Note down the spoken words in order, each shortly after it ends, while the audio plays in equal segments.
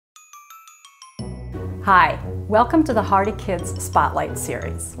Hi, welcome to the Hearty Kids Spotlight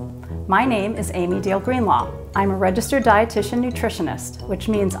Series. My name is Amy Deahl-Greenlaw. I'm a registered dietitian nutritionist, which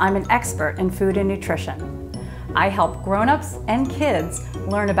means I'm an expert in food and nutrition. I help grown-ups and kids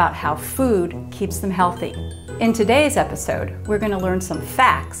learn about how food keeps them healthy. In today's episode, we're going to learn some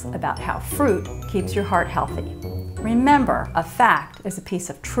facts about how fruit keeps your heart healthy. Remember, a fact is a piece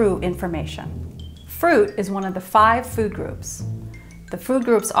of true information. Fruit is one of the 5 food groups. The food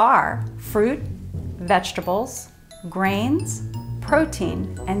groups are fruit, vegetables, grains,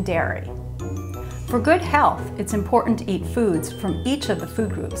 protein, and dairy. For good health, it's important to eat foods from each of the food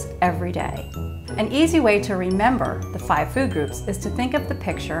groups every day. An easy way to remember the 5 food groups is to think of the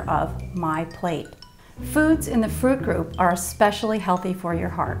picture of my plate. Foods in the fruit group are especially healthy for your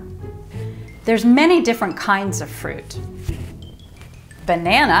heart. There's many different kinds of fruit.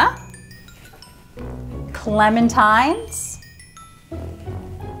 Banana, clementines,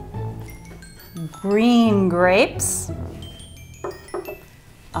 green grapes,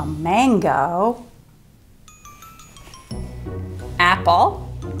 a mango, apple,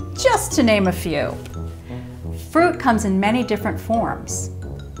 just to name a few. Fruit comes in many different forms.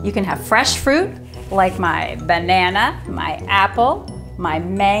 You can have fresh fruit, like my banana, my apple, my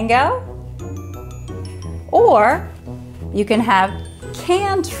mango, or you can have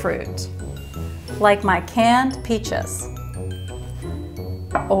canned fruit, like my canned peaches,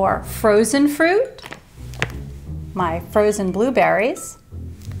 or frozen fruit, my frozen blueberries,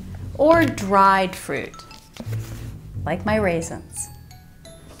 or dried fruit, like my raisins.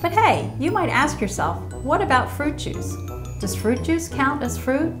 But hey, you might ask yourself, what about fruit juice? Does fruit juice count as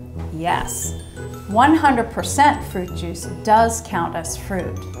fruit? Yes, 100% fruit juice does count as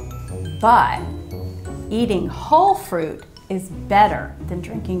fruit, but eating whole fruit is better than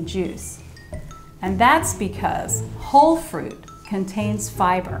drinking juice. And that's because whole fruit contains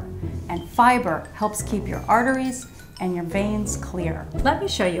fiber, and fiber helps keep your arteries and your veins clear. Let me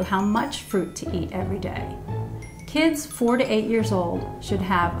show you how much fruit to eat every day. Kids 4 to 8 years old should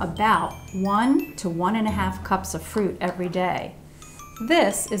have about 1 to 1.5 cups of fruit every day.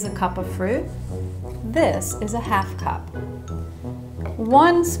 This is a cup of fruit. This is a half cup.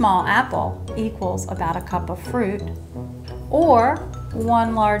 1 small apple equals about a cup of fruit, or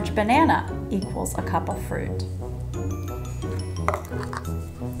 1 large banana equals a cup of fruit.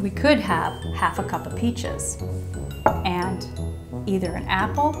 We could have half a cup of peaches and either an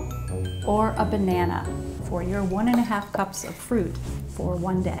apple or a banana for your 1.5 cups of fruit for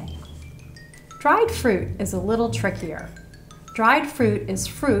one day. Dried fruit is a little trickier. Dried fruit is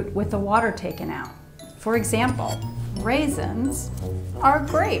fruit with the water taken out. For example, raisins are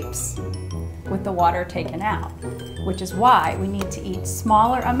grapes with the water taken out, which is why we need to eat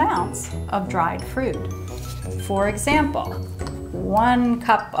smaller amounts of dried fruit. For example, 1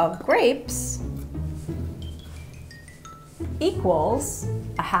 cup of grapes equals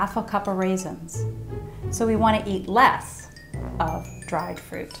a half a cup of raisins. So we want to eat less of dried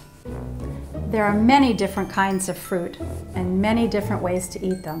fruit. There are many different kinds of fruit and many different ways to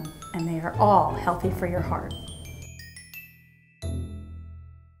eat them, and they are all healthy for your heart.